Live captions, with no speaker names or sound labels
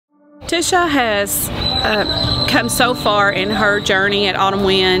Tisha has come so far in her journey at Autumn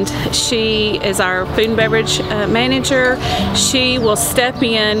Wind. She is our food and beverage manager. She will step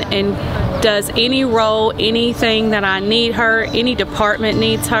in and does any role, anything that I need her, any department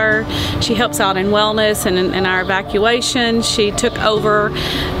needs her. She helps out in wellness and in our evacuation. She took over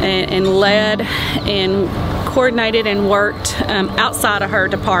and led and coordinated and worked outside of her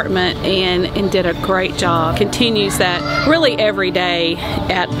department and did a great job. Continues that really every day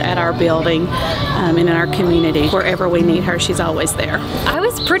at our building and in our community. Wherever we need her, she's always there. I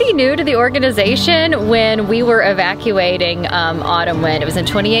was pretty new to the organization when we were evacuating Autumn Wind. It was in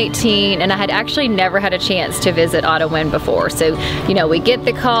 2018, and I had actually never had a chance to visit Autumn Wind before. So, you know, we get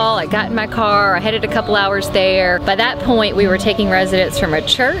the call, I got in my car, I headed a couple hours there. By that point, we were taking residents from a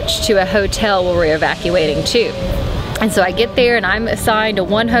church to a hotel where we're evacuating to. And so I get there and I'm assigned to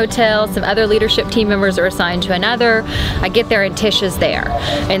one hotel, some other leadership team members are assigned to another. I get there and Tisha's there.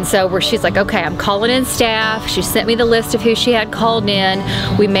 And so she's like, okay, I'm calling in staff. She sent me the list of who she had called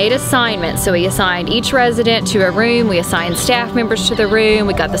in. We made assignments. So we assigned each resident to a room. We assigned staff members to the room.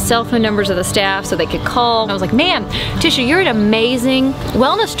 We got the cell phone numbers of the staff so they could call. I was like, man, Tisha, you're an amazing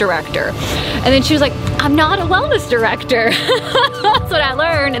wellness director. And then she was like, I'm not a wellness director. That's what I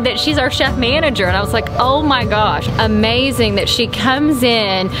learned, that she's our chef manager. And I was like, oh my gosh. Amazing that she comes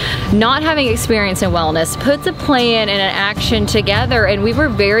in not having experience in wellness, puts a plan and an action together, and we were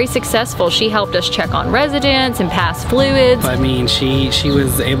very successful. She helped us check on residents and pass fluids. I mean, she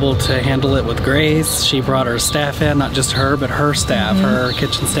was able to handle it with grace. She brought her staff in, not just her, but her staff. Her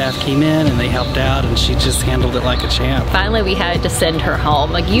kitchen staff came in and they helped out, and she just handled it like a champ. Finally, we had to send her home.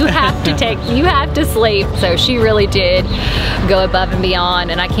 Like, you have to you have to sleep. So she really did go above and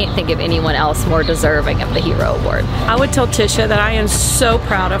beyond, and I can't think of anyone else more deserving of the Hero Award. I would tell Tisha that I am so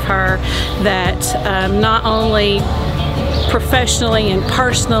proud of her, that not only professionally and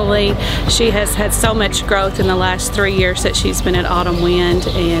personally, she has had so much growth in the last 3 years that she's been at Autumn Wind,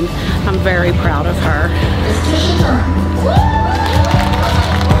 and I'm very proud of her.